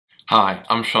Hi,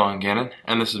 I'm Sean Gannon,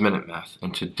 and this is Minute Math,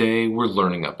 and today we're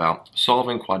learning about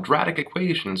solving quadratic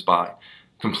equations by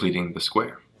completing the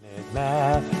square.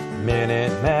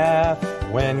 Minute Math,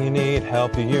 when you need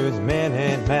help you use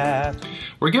Minute Math.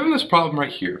 We're given this problem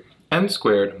right here, n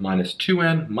squared minus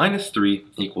 2n minus 3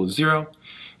 equals 0,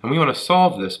 and we want to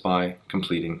solve this by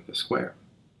completing the square.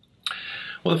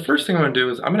 Well, the first thing I'm going to do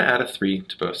is I'm going to add a 3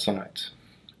 to both sides.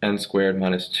 N squared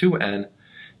minus 2n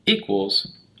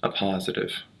equals a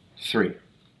positive 3.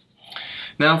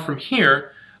 Now from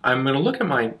here, I'm going to look at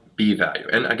my b value.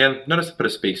 And again, notice I put a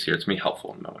space here. It's going to be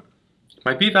helpful in a moment.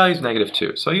 My b value is negative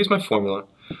 2. So I use my formula,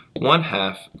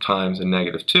 1/2 times a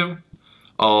negative 2,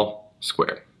 all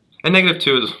squared. And negative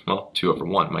 2 is, well, 2 over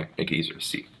 1. Might make it easier to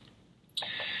see.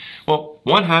 Well,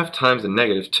 1/2 times a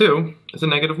negative 2 is a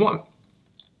negative 1.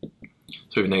 So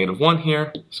we have negative 1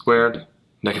 here, squared.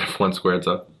 Negative 1 squared is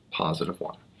a positive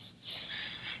 1.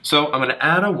 So I'm going to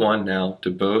add a 1 now to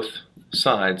both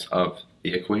sides of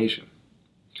the equation.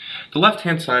 The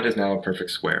left-hand side is now a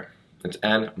perfect square. It's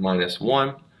n minus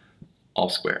 1, all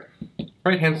squared.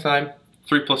 Right-hand side,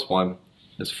 3 plus 1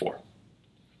 is 4.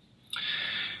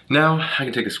 Now I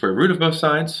can take the square root of both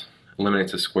sides,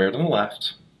 eliminates the squared on the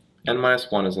left, n minus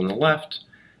 1 is on the left,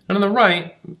 and on the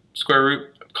right, square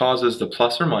root causes the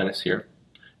plus or minus here,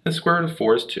 and the square root of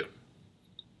 4 is 2.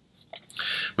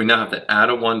 We now have to add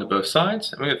a 1 to both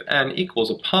sides, and we have n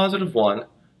equals a positive 1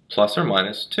 plus or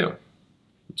minus 2.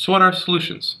 So what are our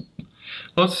solutions?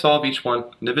 Well, let's solve each one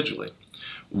individually.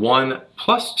 1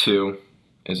 plus 2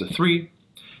 is a 3,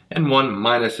 and 1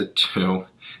 minus a 2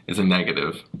 is a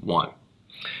negative 1.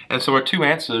 And so our two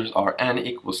answers are n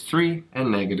equals 3 and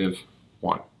negative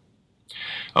 1.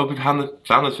 I hope you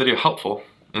found this video helpful,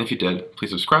 and if you did,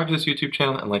 please subscribe to this YouTube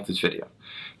channel and like this video.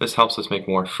 This helps us make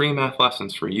more free math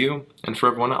lessons for you and for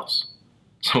everyone else.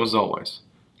 So as always,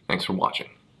 thanks for watching.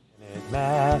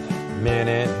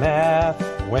 Minute Math,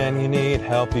 when you need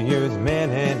help you use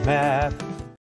Minute Math.